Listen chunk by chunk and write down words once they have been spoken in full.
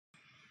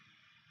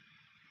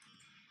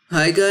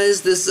Hi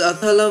guys, this is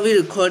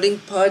Athalavi recording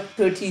part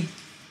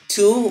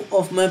 32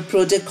 of my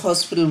Project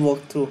Hospital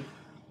walkthrough.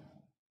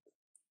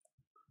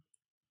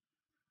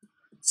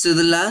 So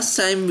the last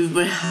time we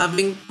were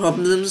having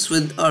problems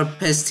with our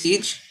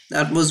prestige,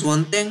 that was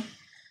one thing.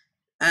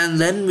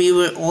 And then we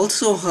were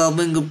also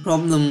having a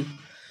problem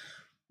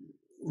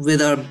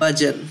with our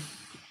budget.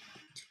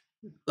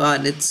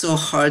 God, it's so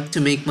hard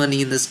to make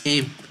money in this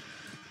game.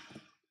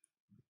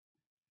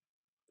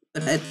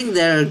 But I think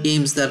there are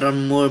games that are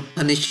more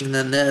punishing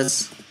than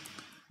this.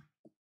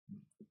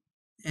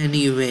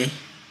 Anyway.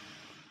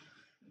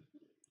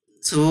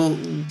 So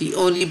the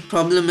only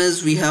problem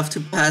is we have to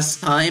pass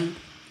time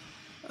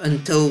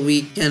until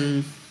we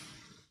can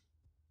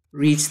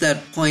reach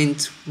that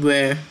point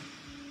where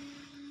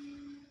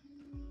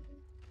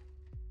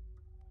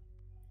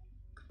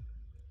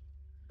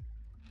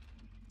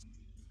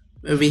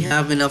we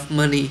have enough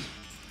money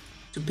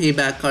to pay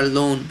back our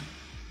loan.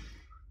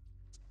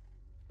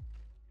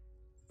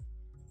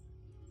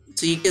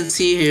 So you can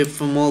see here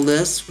from all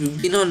this,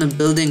 we've been on a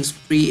building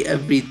spree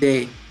every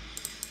day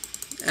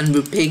and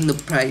we're paying the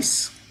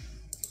price.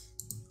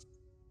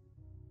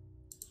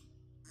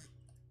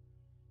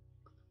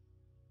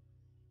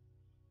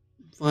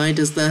 Why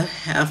does that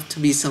have to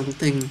be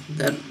something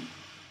that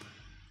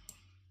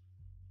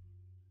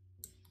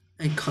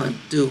I can't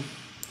do?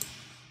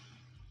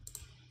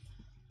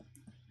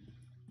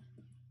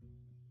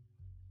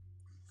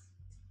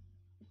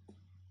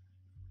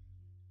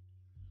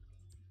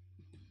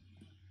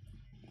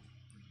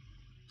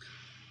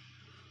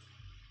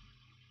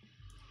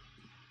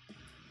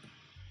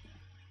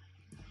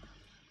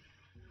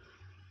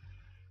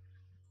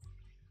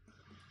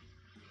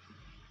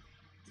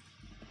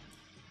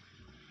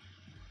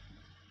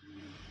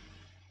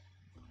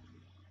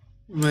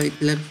 Right,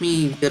 let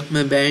me get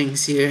my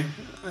bearings here.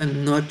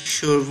 I'm not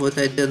sure what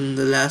I did in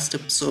the last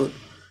episode.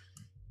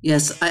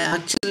 Yes, I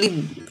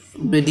actually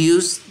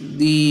reduced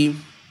the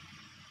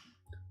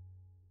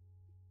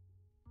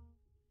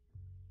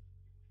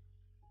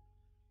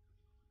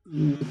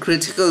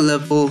critical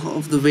level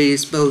of the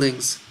various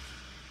buildings.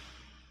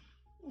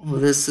 Oh,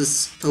 this is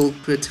still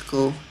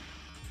critical.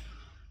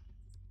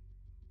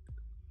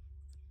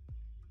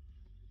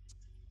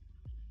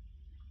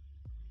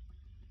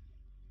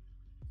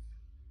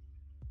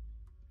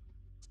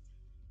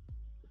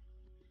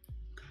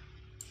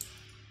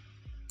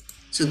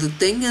 So the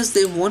thing is,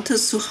 they want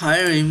us to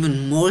hire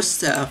even more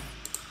staff,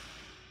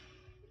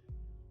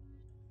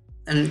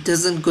 and it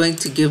isn't going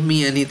to give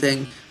me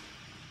anything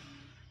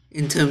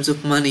in terms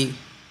of money.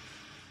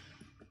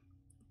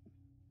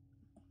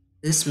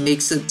 This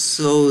makes it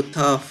so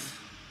tough.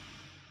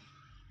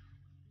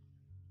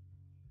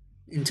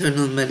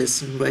 Internal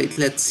medicine, right?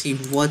 Let's see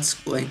what's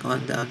going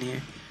on down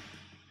here.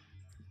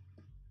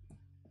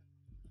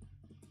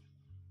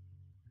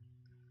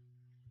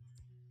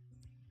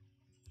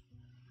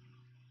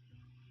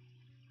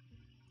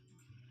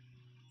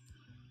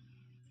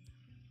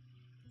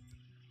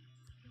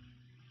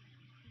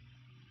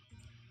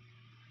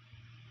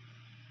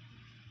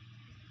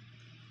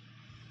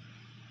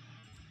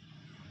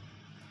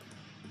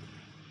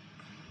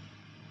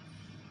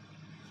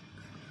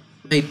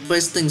 Right,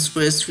 first things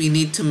first, we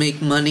need to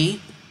make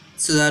money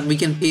so that we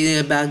can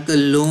pay back the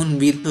loan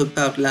we took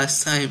out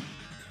last time.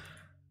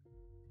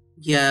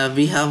 Yeah,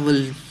 we have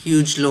a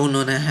huge loan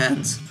on our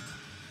hands.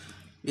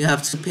 We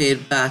have to pay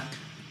it back.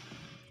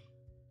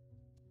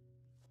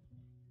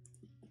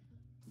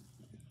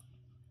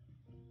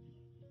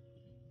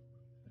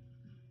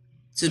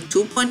 So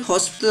Two Point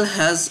Hospital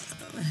has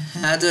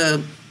had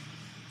a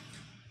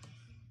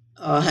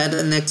had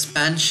an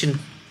expansion.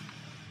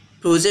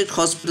 Project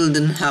Hospital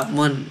didn't have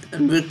one,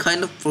 and we're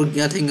kind of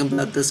forgetting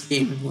about this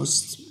game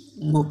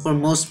for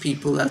most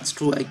people. That's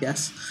true, I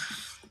guess.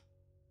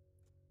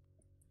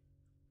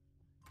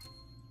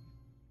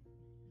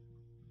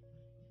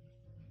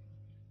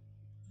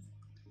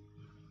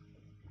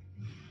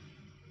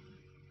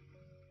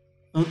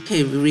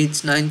 Okay, we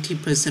reached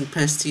 90%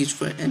 prestige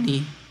for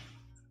any.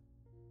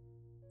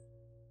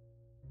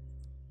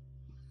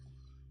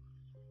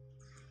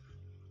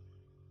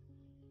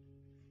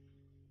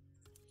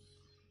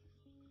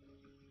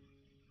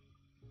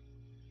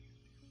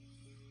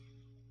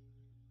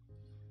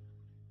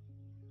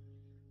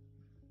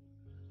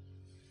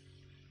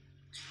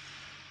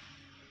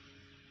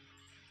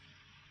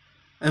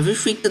 I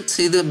wish we could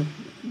see the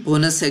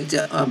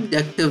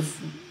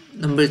objective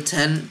number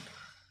 10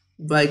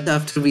 right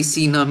after we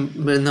see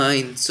number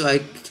 9 so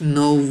I can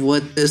know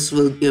what this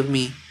will give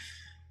me.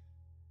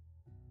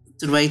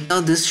 So right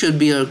now this should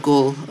be our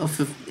goal.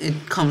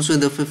 It comes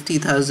with a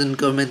 50,000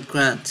 government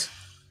grant.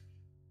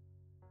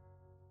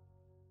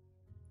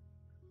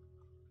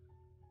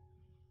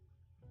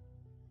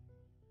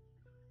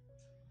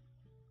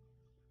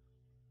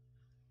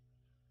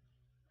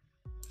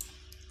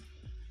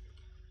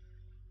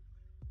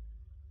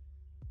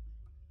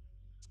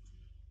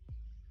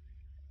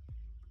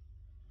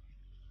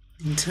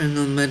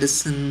 Internal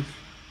medicine.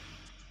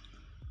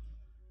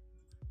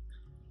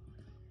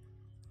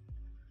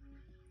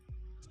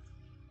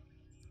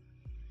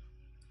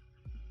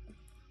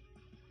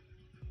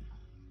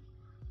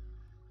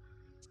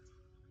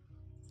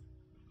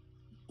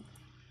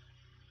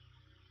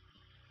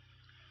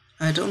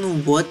 I don't know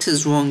what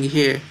is wrong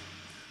here.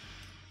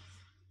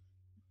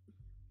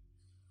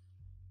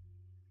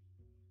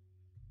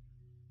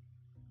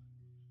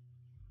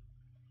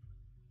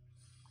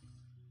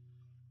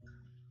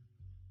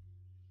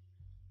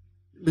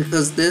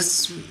 Because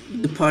this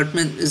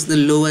department is the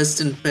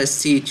lowest in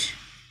prestige.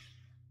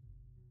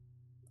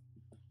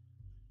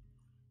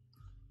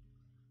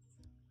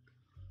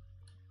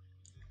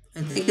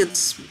 I think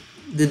it's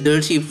the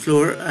dirty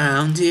floor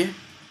around here.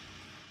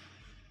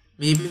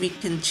 Maybe we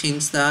can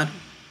change that.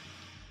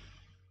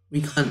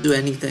 We can't do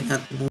anything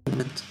at the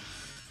moment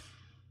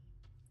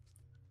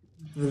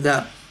with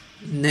that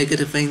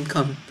negative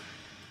income.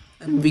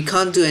 And we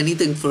can't do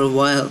anything for a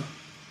while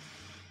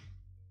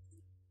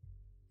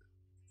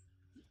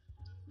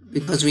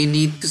because we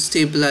need to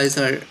stabilize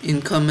our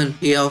income and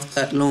pay off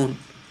that loan.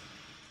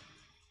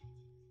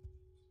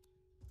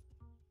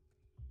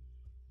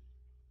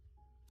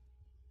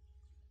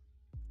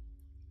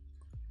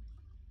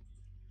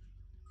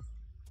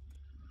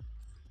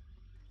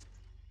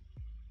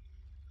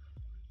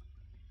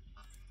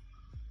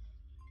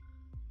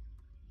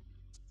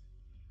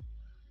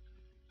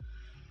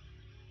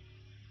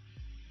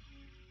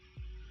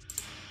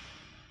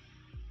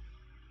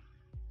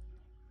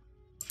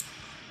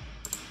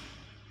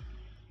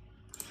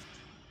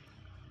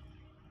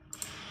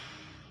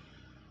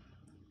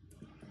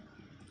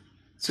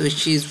 So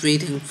she's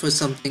waiting for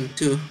something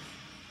too.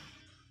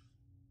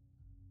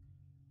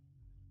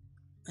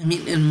 I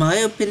mean, in my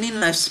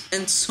opinion, I've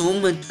spent so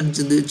much on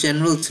the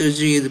general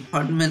surgery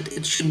department.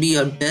 It should be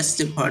our best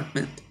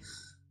department.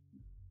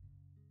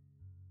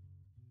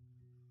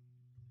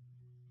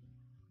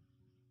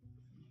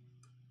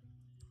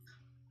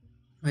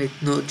 Right,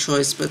 no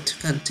choice but to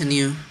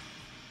continue.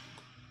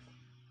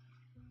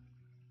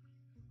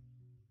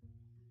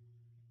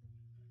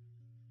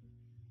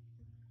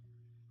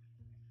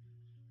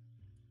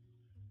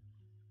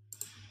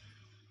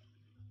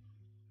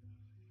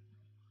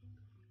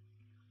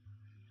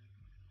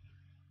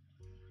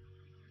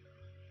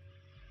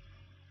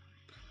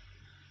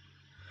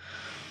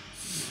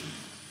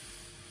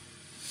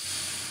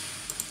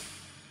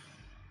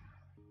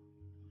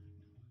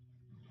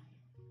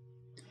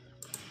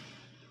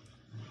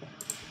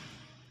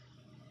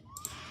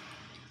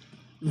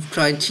 We've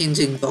tried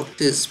changing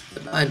doctors,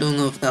 but I don't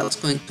know if that's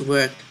going to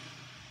work.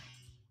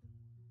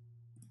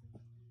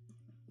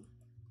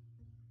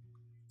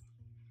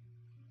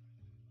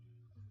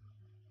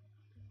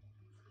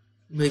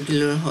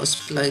 Regular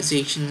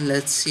hospitalization,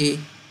 let's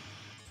see.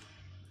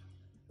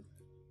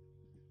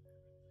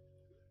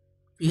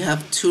 We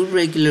have 2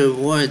 regular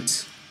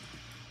wards.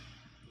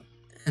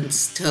 And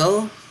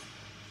still,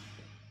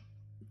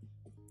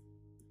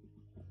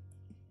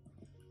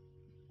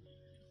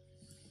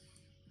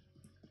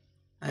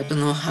 I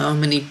don't know how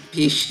many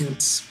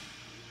patients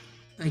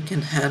I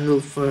can handle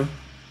for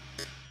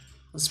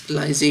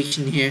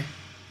hospitalization here.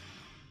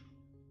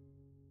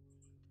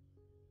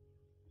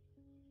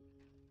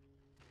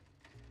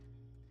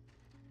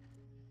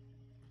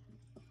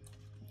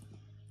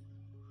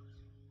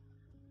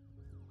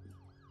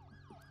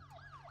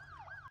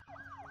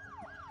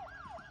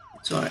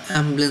 So our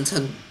ambulance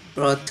had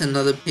brought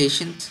another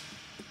patient.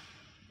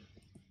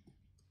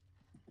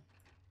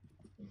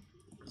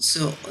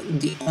 So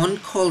the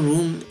on-call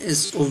room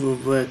is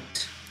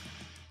overworked.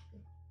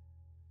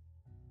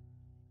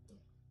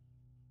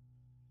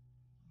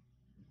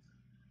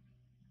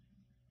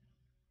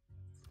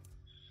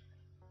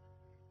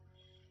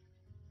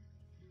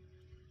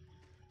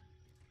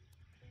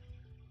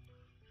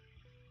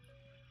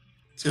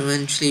 So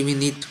eventually we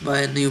need to buy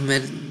a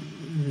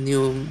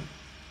new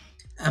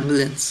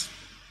ambulance.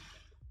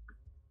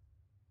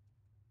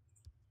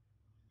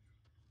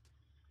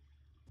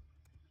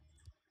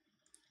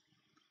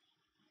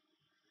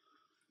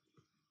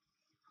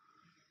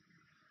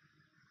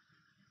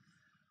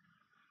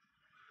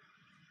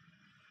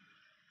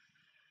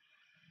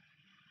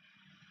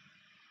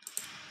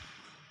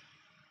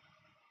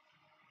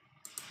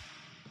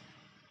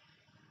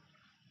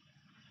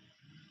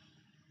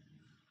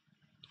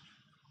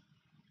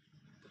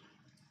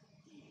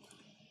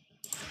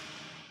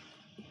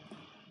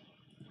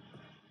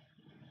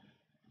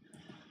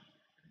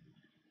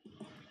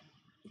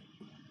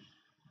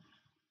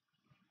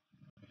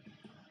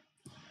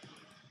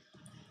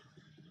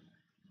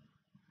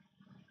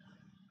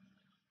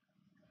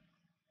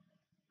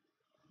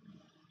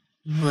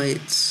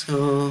 Right,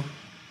 so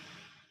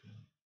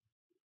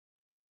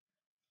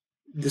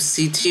the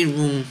CT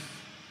room,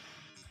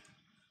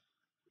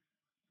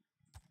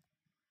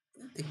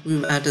 I think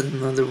we've added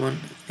another one.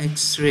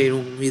 X-ray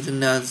room, we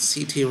didn't add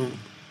CT room.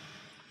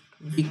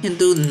 We can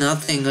do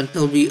nothing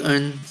until we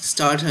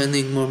start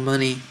earning more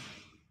money.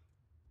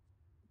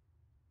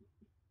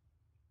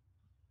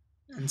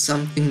 And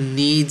something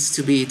needs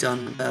to be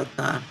done about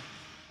that.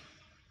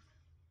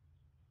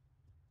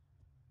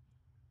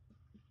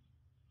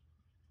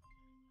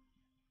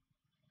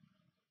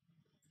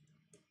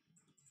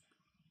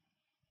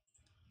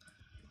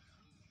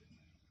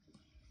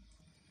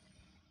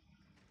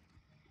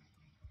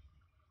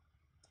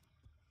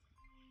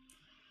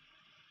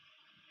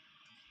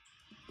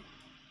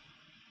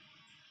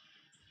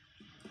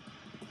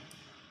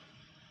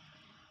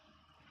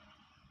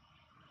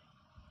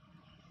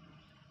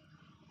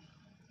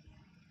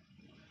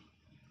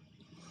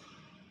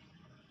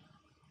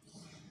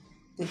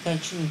 think I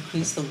should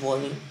increase the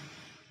volume.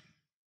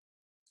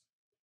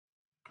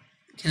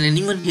 Can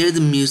anyone hear the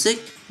music?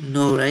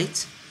 No,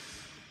 right?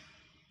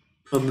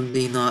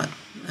 Probably not.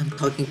 I'm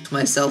talking to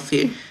myself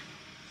here.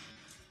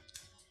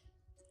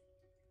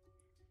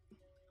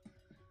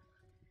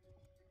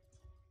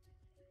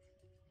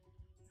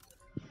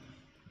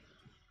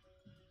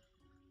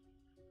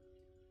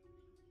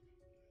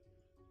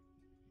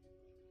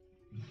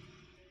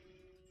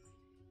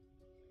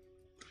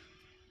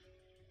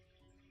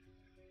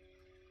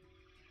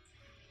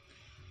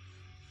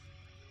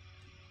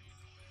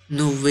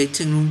 No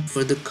waiting room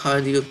for the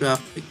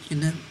cardiographic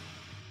unit.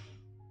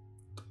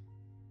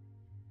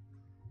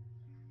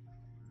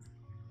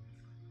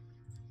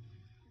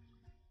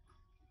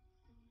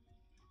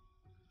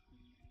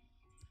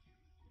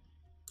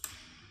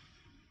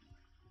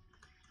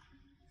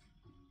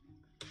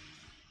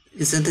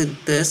 Isn't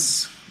it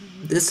this?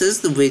 This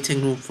is the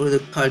waiting room for the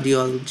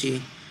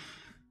cardiology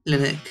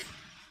clinic.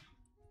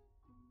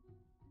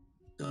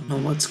 Don't know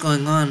what's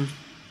going on.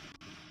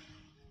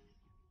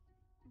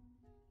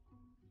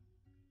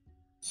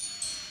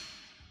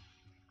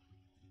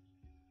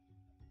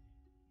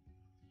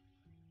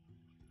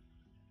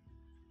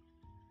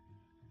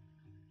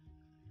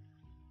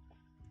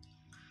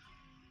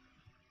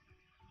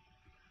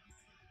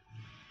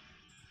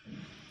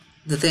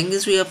 The thing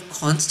is, we have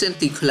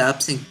constantly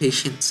collapsing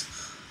patients.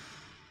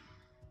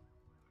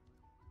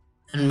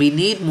 And we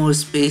need more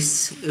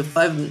space. If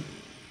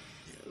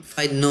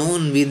I'd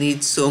known we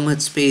need so much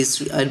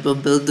space, I'd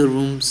build the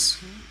rooms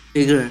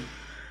bigger.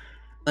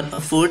 But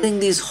affording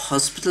these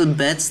hospital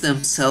beds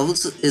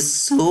themselves is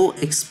so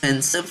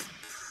expensive.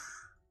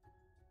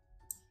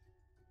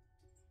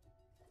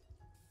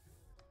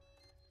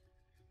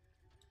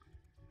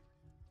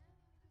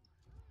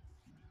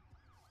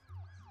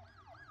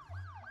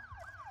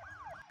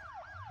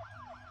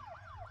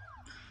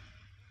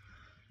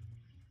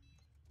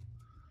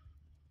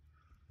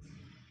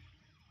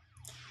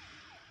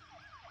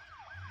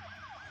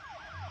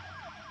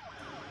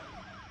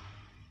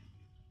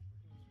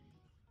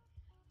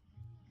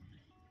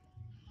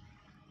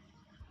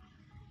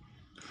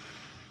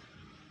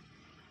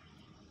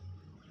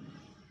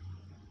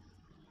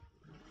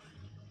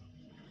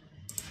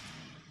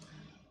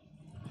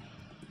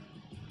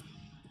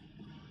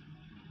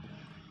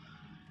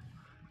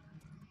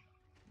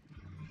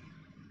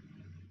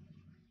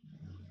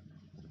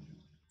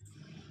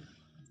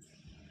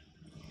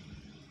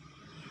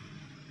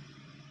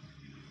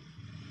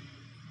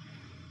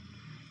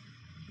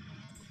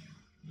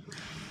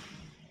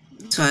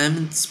 So I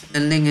am not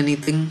spending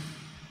anything.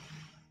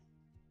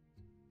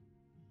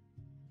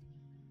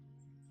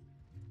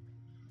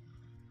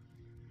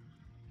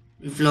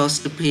 We've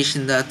lost a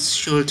patient that's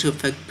sure to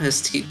affect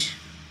prestige.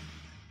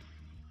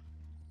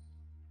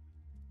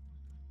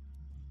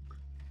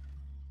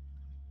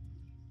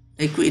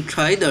 Like, we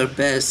tried our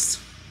best.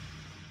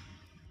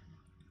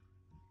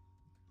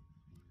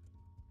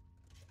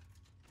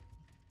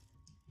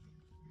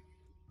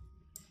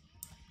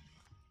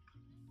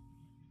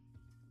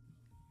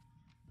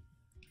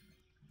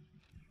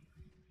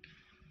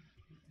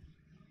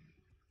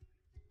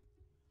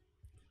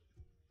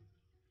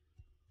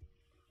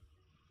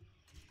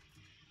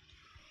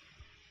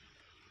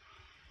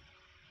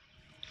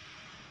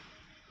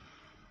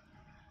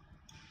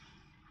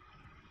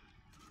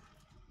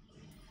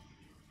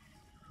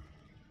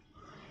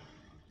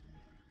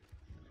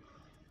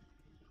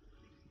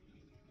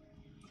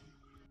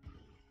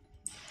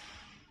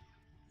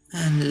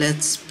 And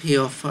let's pay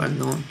off our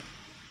loan.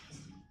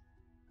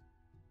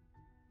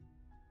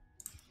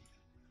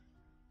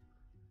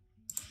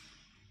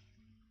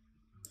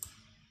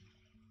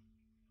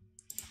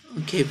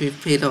 Okay,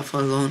 we've paid off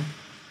our loan.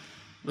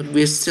 But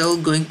we're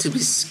still going to be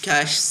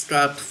cash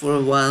strapped for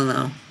a while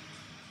now.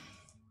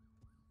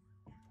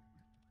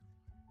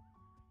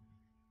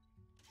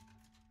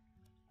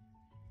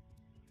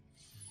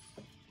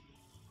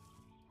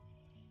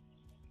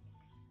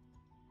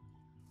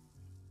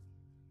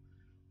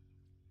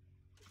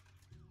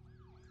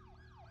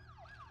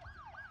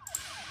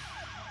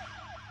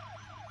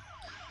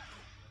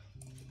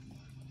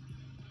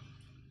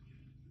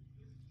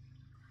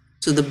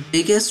 So the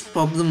biggest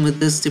problem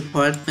with this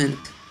department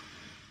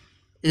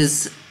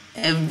is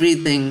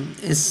everything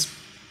is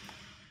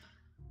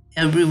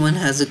everyone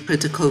has a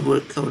critical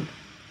workload.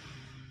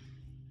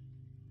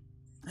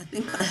 I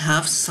think I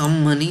have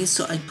some money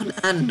so I could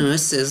add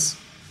nurses.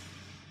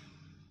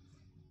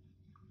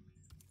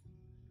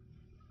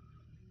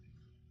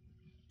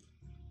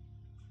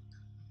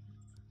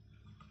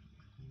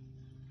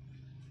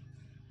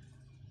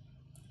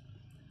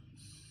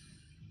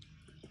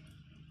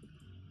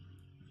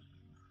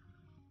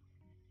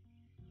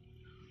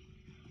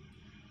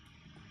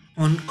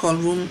 On-call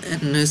room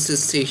and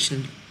nurses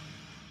station.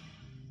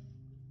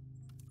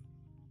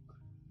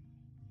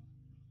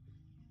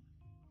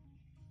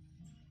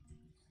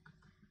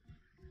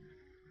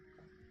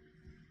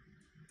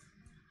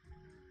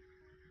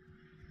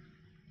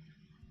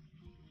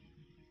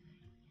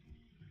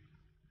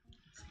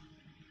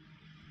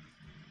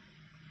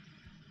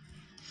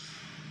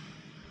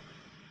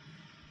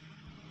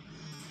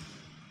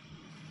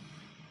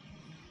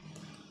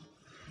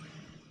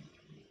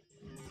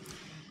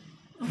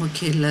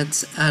 Okay,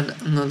 let's add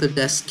another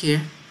desk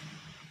here.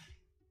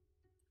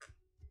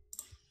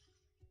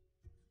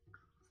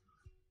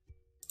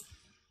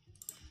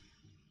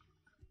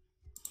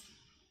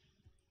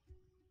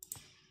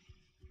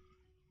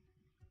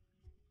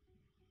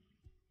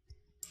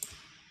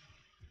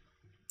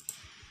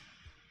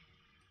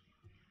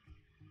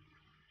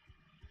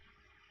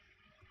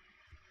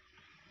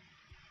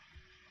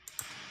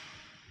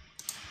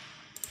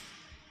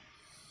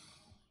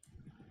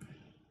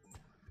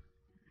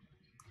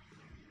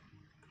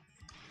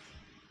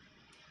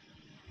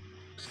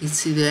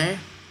 PC there,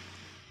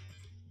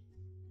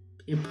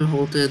 paper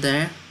holder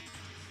there,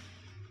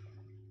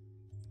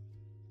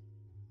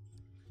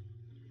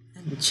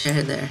 and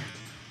chair there.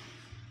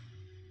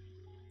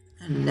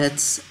 And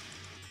let's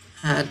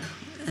add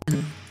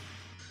an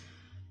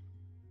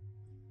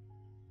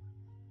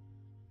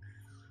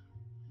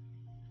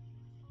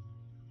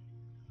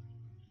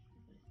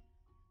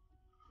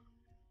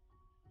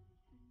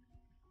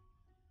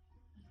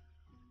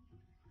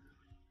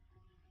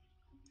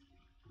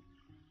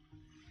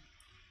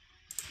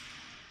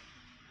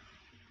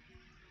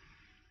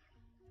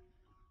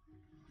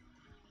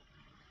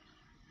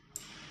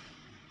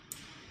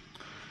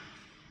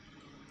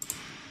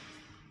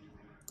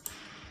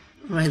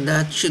right,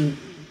 that should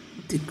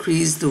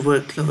decrease the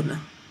workload.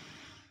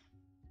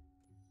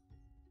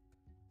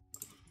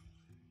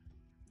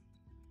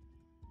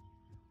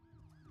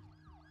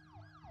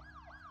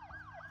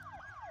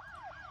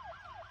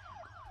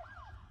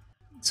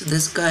 So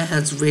this guy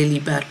has really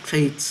bad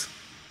traits.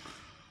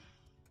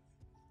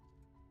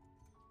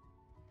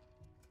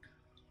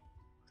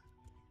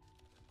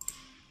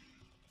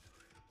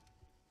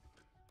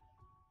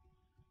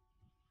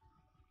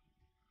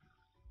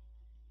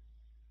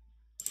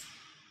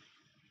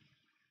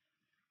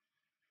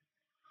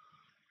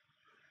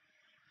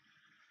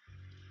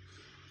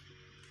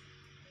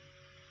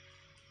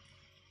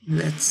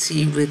 Let's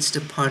see which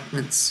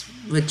departments,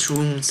 which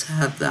rooms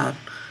have that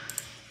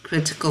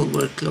critical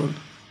workload.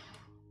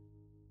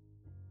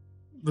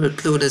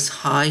 Workload is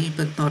high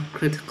but not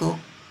critical.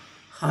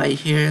 High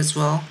here as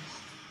well.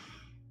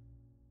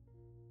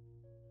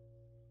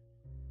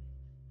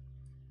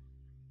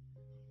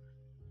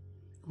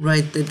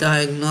 Right, the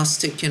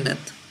diagnostic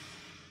unit.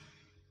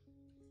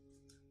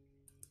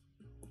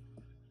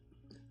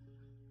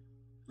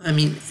 I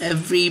mean,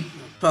 every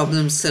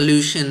problem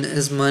solution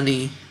is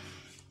money.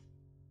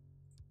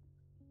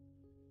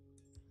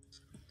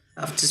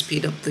 Have to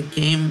speed up the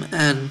game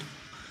and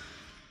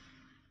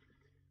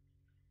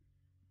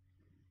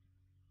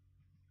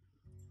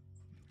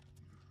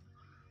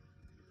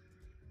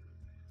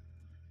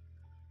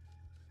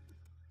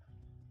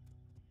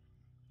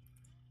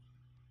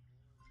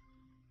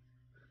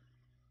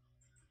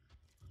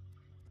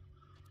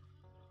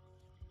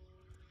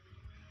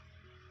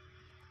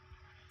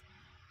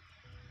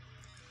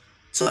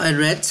so I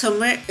read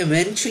somewhere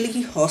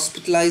eventually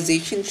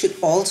hospitalization should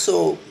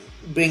also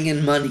bring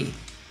in money,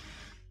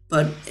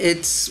 but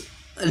it's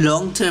a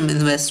long-term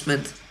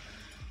investment.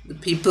 The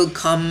people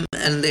come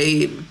and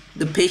the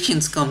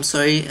patients come,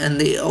 sorry, and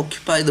they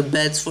occupy the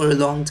beds for a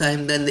long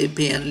time, then they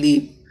pay and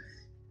leave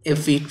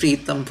if we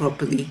treat them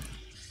properly.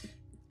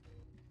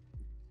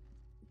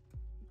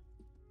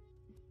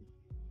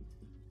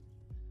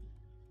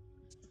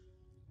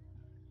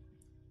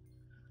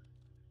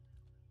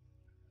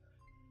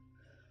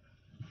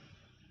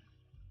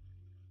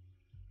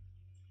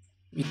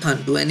 We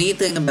can't do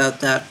anything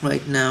about that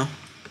right now.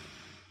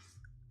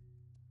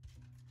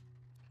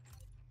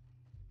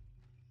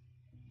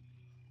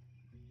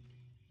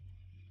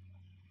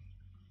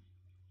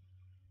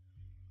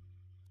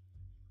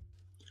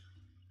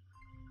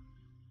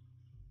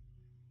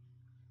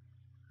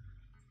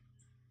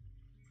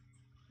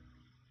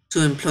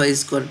 Two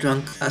employees got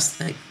drunk last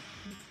night,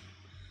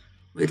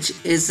 which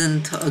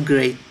isn't a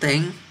great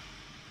thing.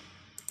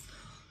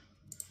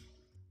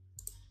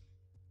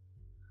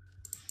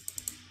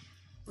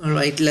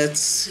 Alright,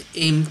 let's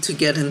aim to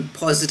get in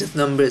positive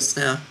numbers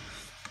now.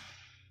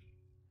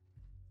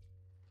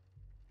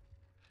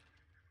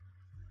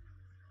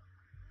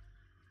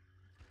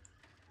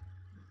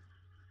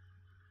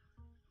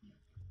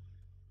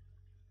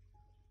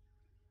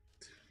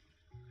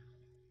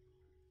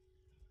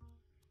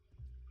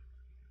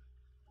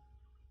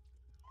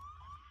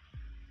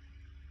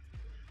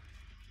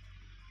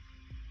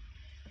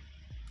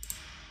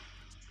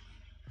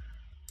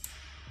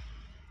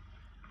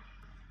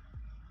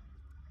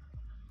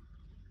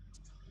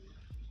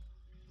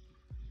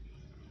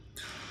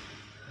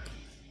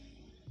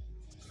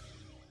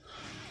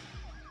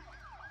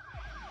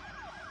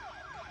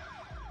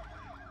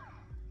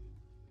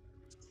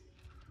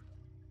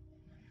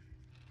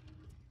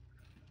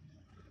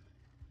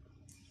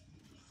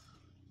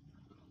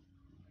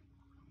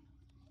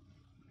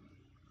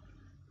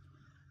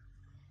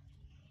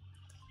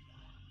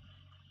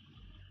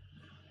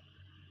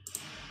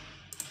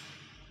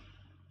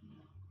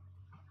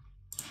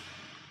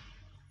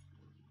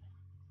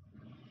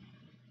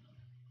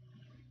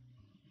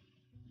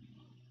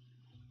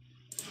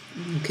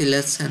 Okay,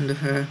 let's send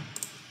her.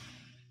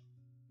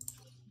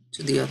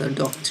 to the other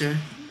doctor,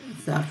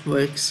 if that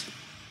works.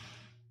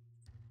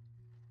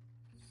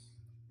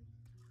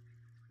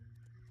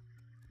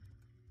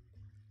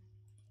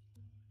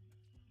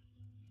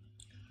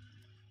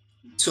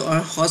 So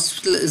our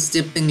hospital is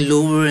dipping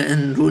lower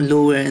and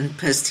lower in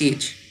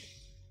prestige.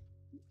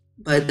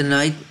 By the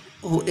night,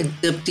 oh, it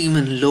dipped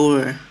even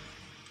lower.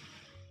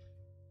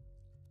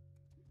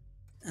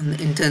 And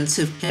the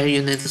intensive care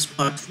unit is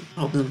part of the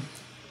problem.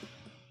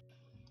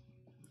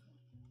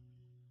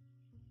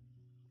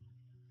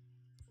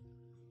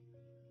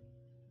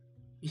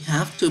 We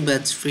have 2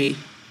 beds free.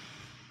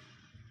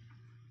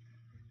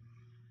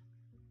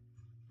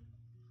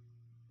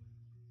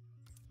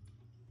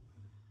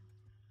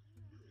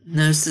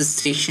 Nurses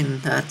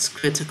station, that's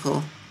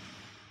critical.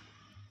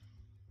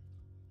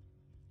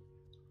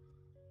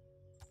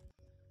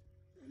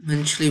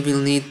 Eventually we'll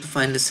need to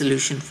find a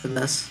solution for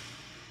this.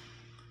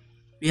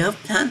 We have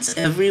plants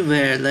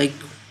everywhere, like,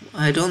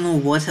 I don't know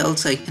what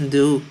else I can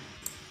do.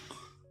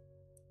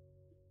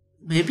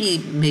 Maybe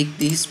make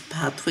these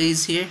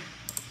pathways here?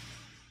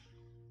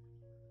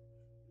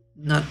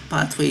 Not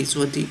pathways,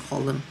 what do you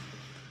call them?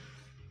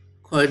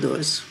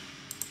 Corridors.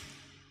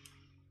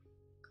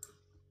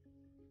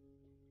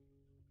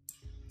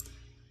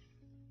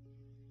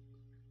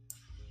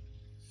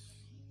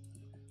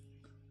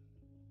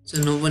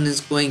 So no one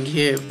is going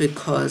here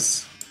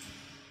because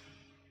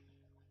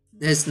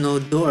there's no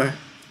door.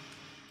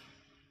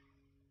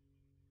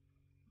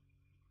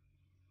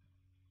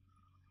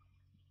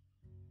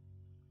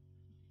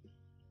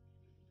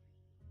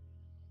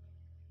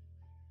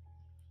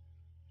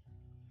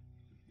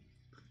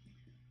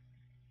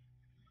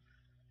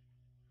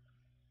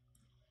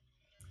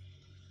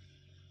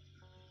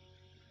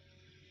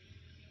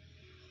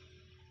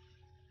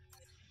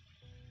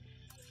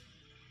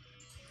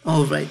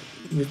 Oh right,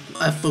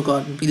 I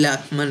forgot, we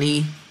lack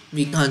money,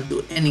 we can't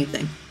do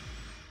anything.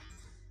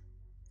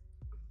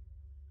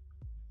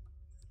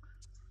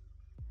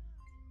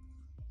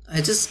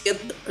 I just get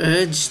the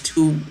urge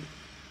to,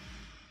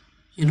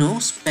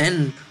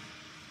 spend.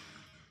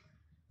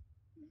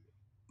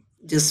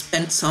 Just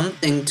spend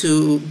something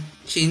to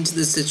change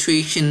the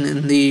situation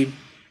in the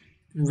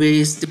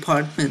various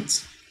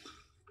departments.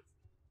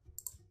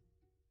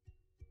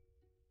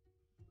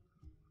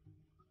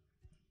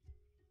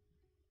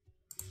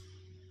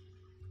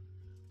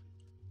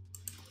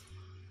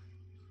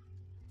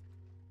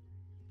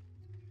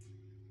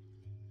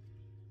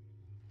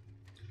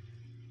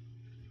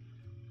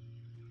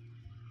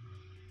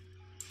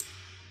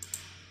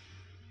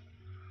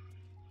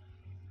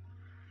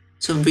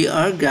 So we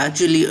are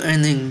gradually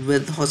earning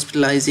with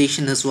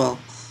hospitalization as well.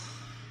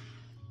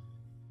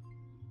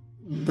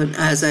 But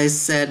as I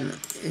said,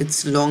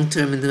 it's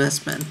long-term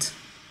investment.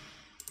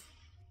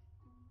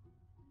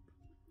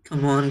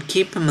 Come on,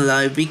 keep him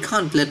alive. We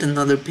can't let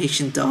another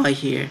patient die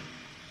here.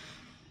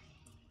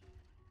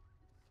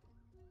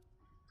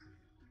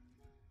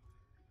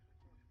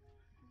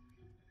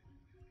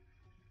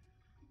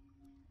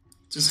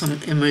 Just some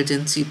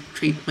emergency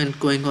treatment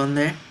going on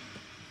there.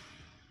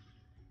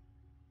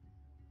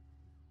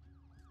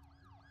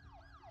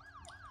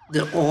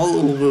 They're all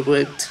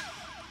overworked.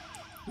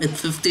 With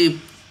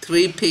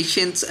 53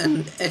 patients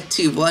and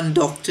 81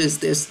 doctors,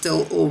 they're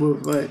still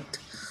overworked.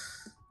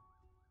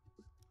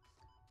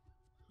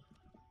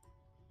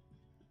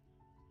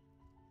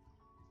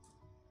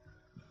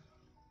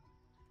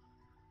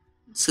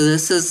 So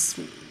this is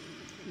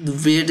the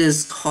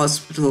weirdest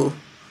hospital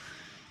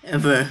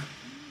ever.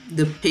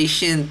 The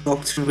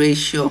patient-doctor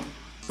ratio.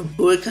 For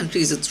poor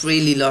countries, it's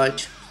really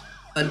large.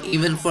 But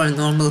even for a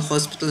normal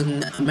hospital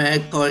in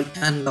America or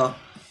Canada,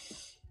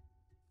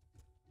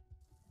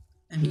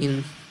 I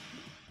mean,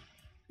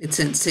 it's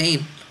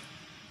insane.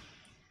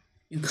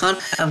 You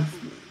can't have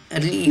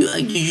you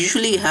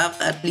usually have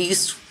at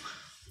least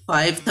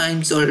 5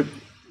 times or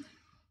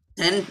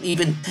 10,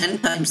 even 10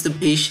 times the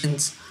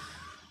patients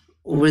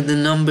over the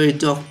number of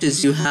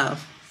doctors you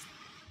have.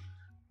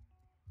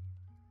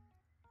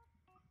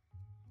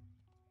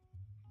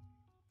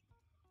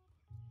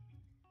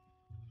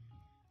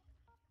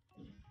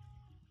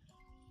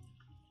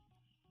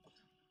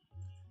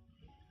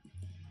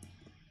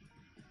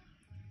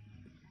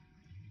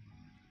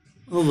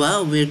 Oh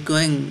wow, we're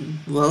going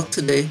well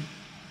today.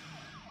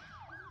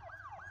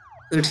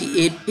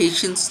 38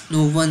 patients,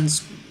 no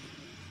one's.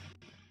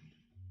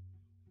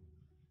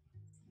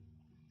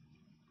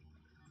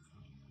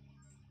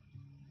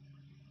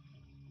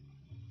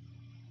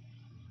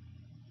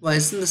 Why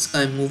isn't this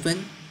guy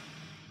moving?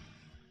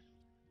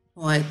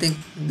 Oh, I think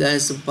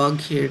there's a bug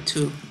here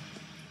too.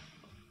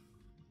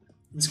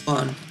 It's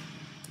gone.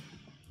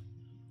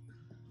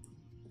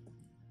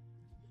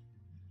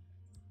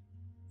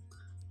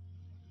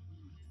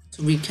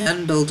 So we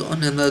can build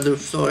on another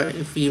floor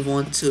if we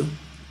want to.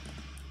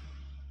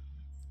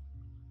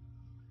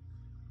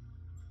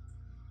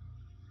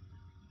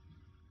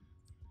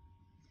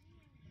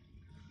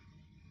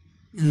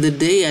 In the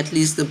day, at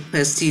least the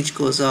prestige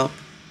goes up.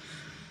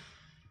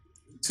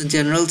 So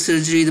general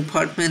surgery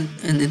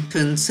department and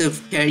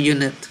intensive care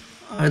unit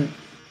are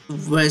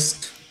the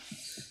worst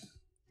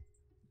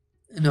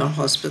in our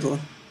hospital.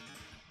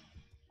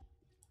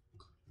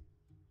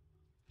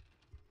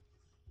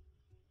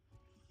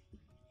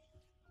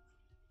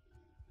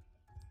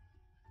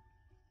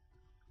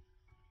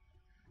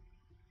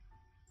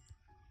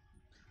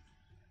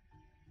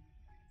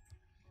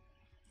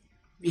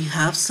 We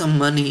have some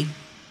money.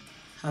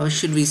 How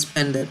should we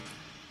spend it?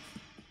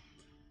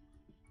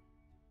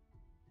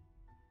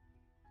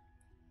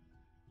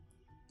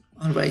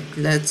 Alright,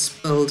 let's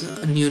build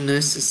a new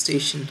nurses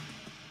station.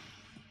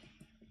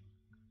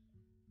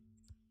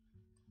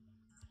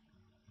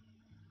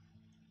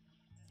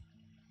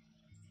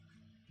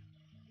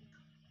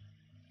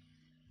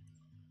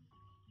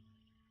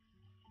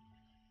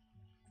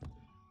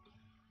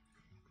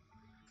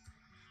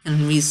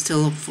 Can we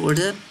still afford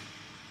it?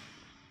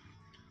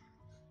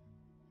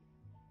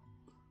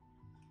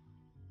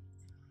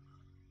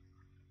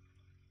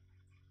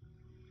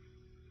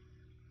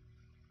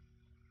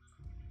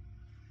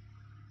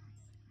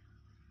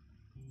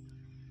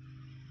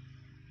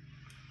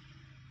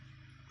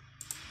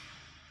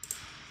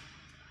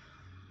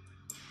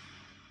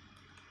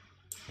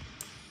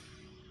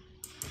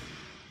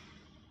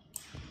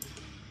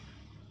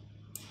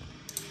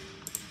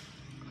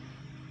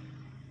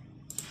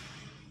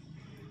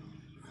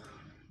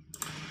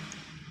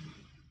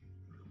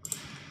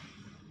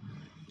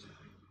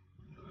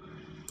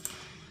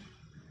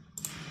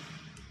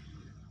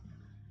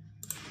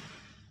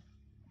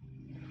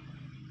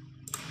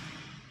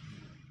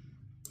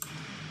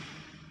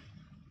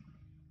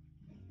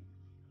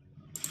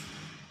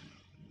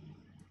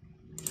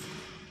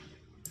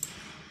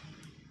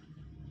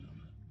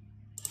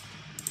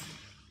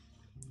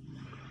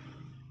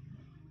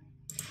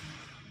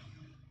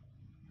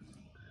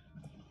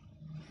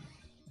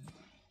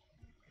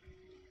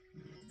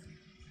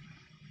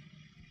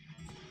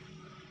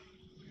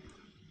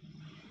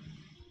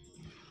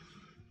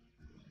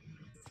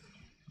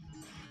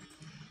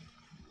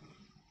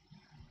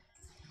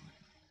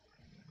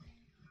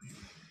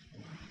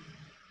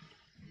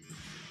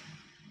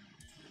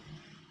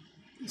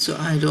 So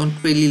I don't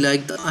really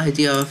like the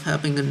idea of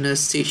having a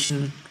nurse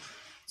station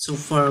so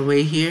far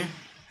away here.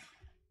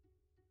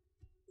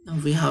 Now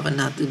we have an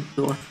added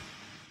door.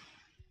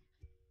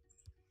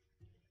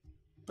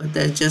 But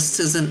there just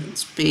isn't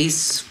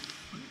space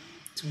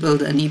to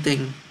build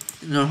anything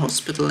in our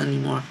hospital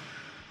anymore.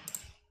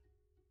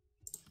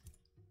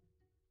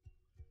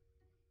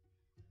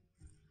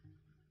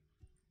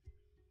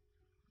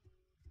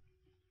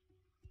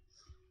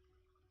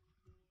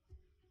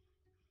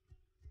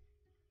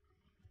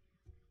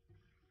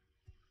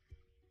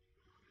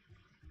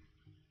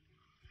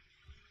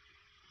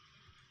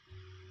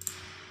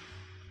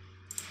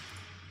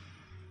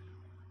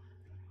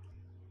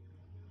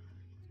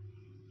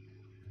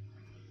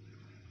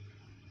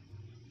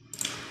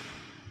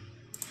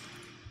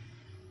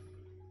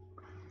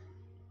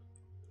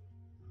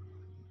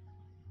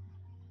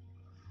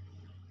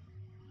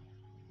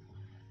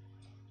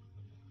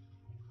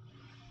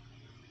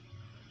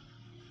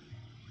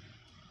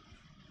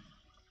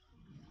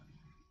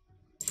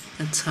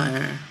 Let's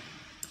hire.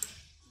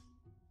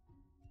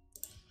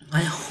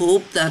 I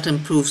hope that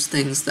improves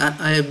things.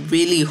 I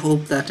really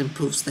hope that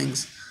improves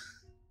things.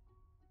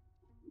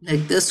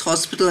 Like, this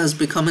hospital has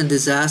become a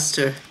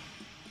disaster.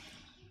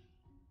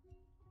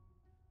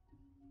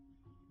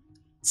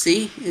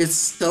 See, it's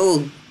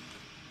still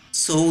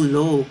so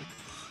low.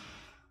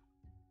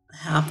 I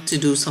have to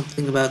do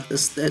something about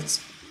this.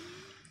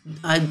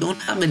 I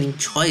don't have any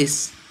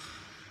choice.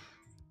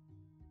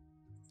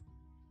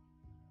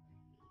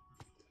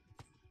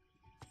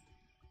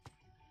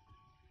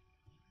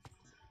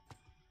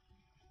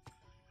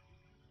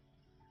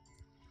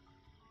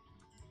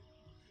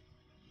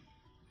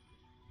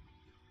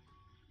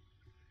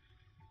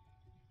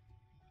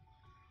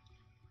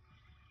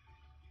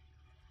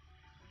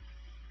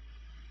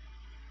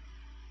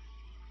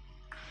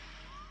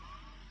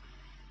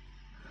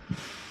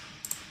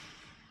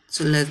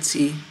 So let's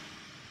see.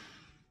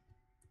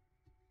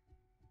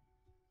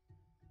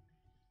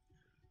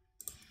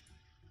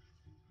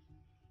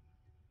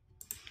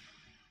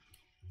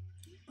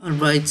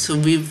 Alright, so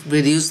we've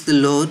reduced the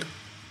load,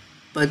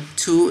 but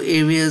two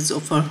areas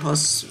of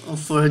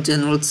our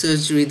general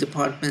surgery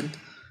department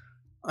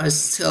are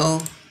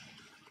still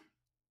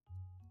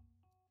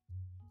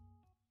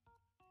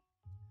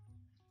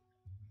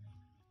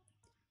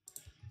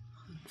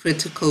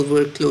critical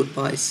workload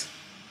wise.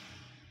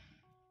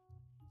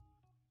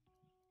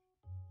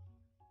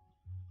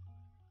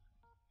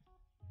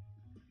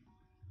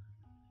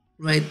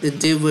 Right, the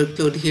day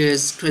workload here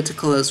is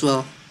critical as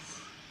well.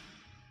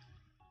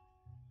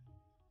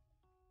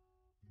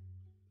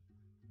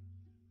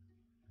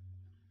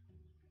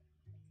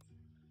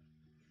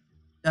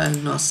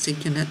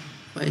 Diagnostic unit,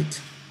 right.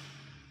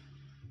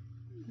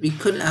 We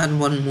could add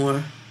one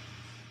more.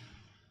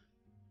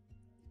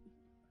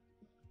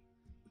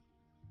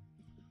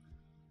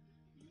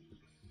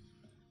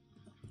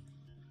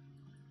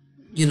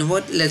 You know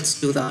what?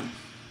 Let's do that.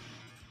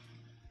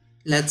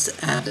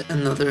 Let's add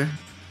another.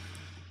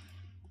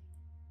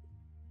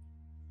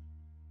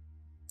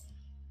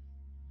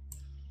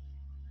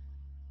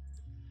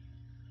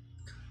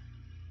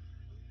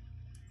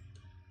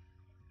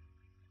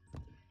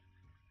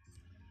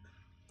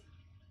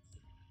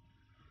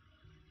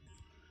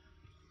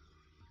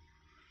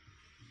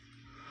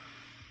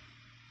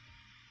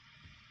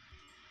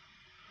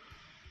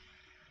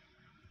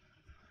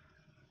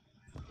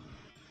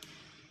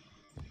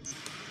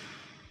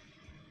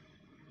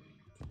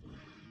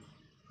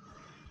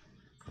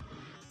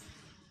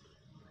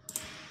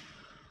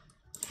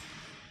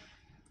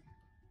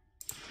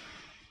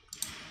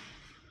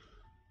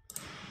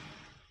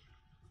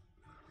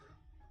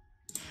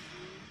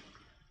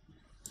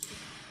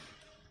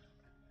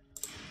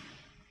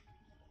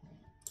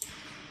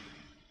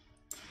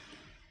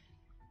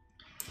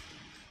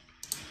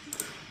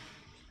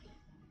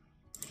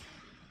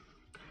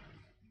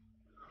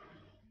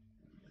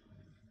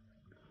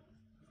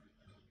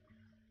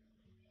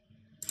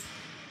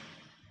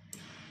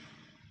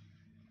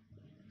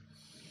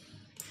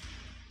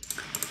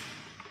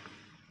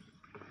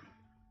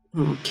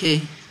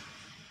 Okay.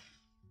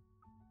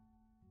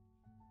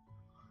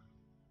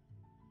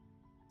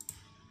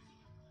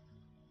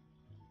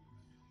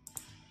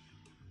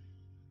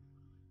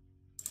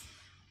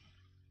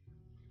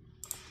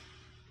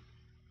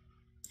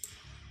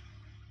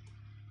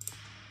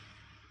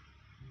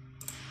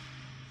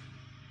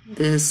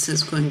 This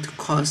is going to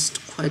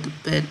cost quite a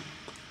bit.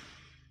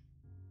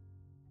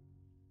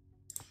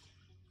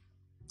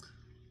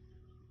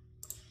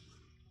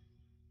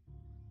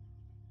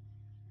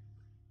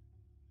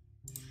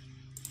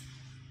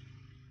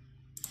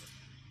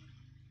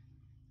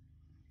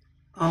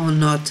 Oh,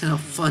 not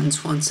enough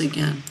funds once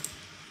again.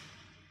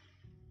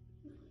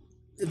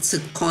 It's a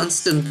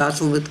constant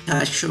battle with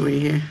cash over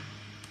here.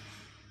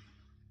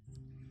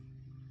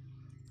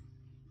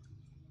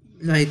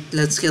 Right,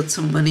 let's get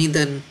some money,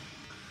 then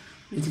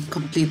we can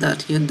complete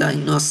that here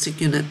diagnostic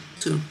unit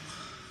too.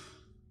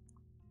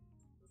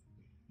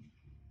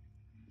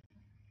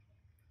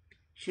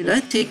 Should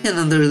I take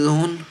another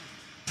loan?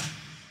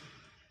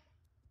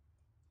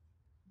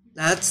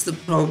 That's the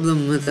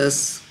problem with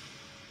us.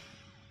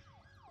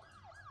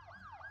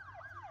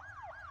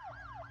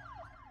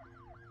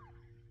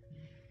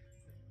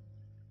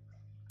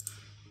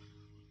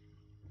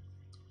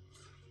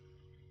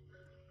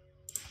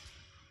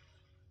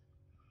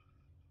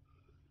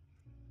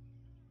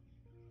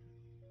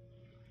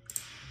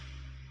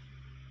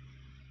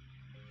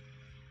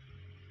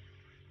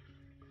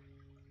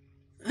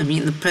 I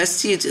mean, the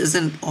prestige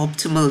isn't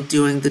optimal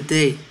during the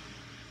day,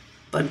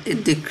 but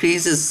it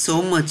decreases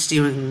so much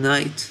during the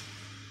night.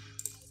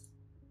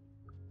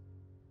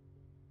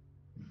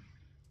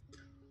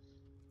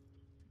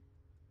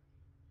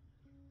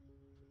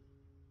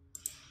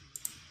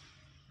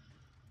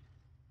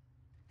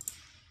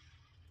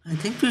 I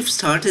think we've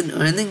started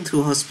earning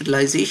through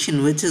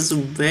hospitalization, which is a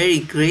very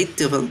great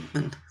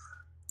development.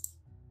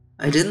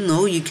 I didn't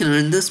know you can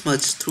earn this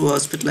much through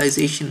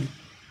hospitalization.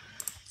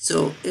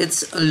 So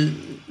it's a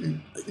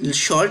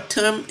short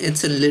term.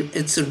 It's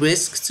a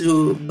risk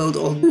to build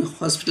all the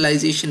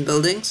hospitalization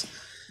buildings,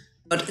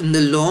 but in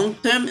the long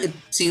term, it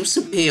seems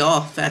to pay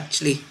off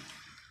actually.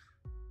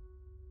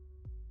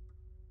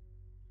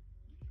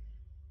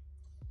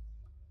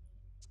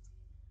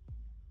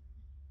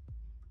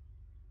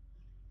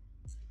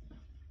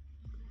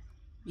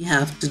 We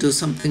have to do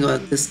something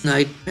about this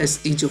night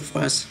prestige of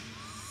ours.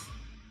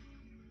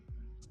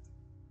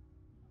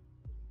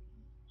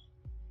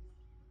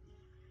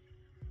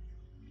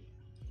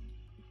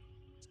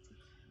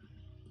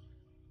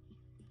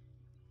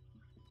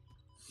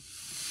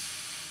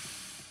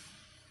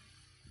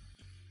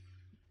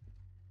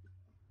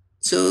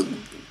 So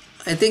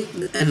I think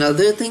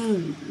another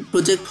thing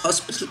Project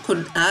Hospital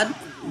could add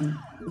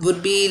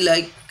would be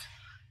like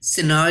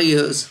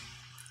scenarios.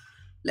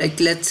 Like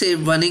let's say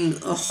running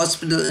a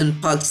hospital in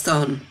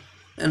Pakistan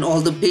and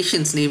all the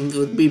patients' names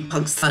would be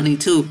Pakistani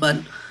too, but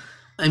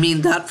I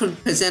mean that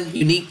would present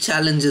unique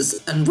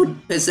challenges and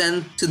would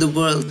present to the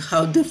world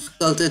how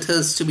difficult it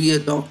is to be a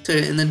doctor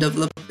in a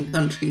developing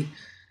country.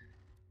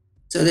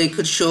 So they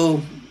could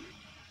show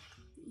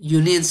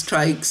union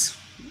strikes,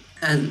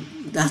 and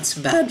that's a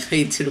bad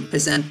way to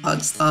represent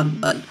Pakistan,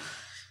 but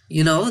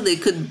they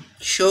could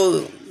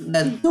show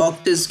that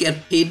doctors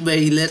get paid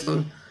very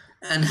little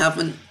and have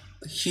a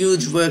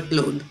huge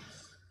workload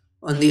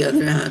on the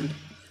other hand.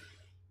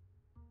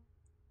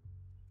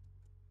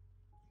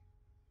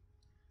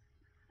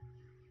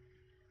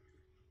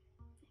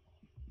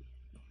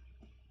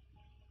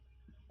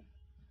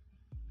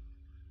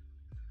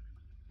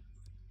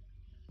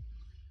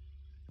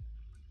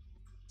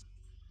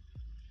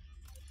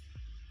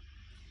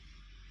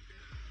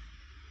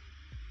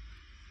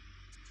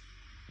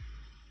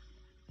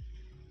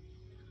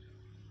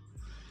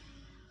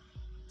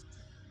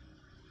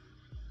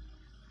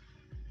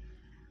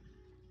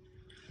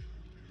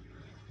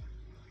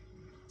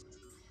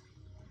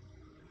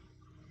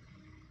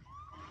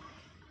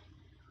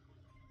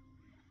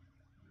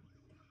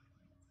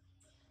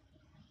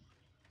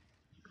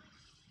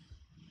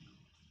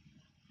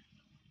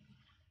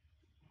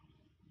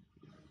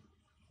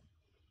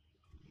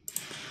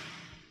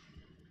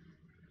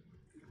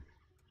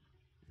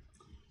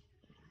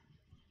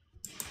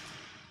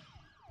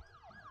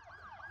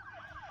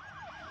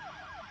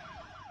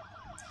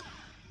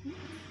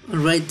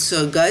 Alright,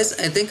 so guys,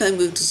 I think I'm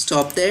going to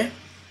stop there.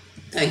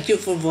 Thank you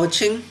for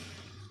watching.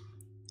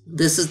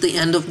 This is the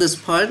end of this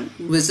part.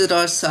 Visit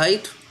our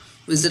site,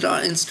 visit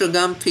our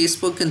Instagram,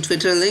 Facebook, and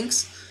Twitter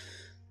links.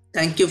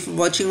 Thank you for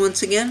watching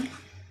once again.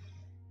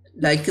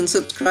 Like and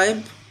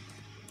subscribe.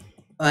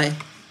 Bye.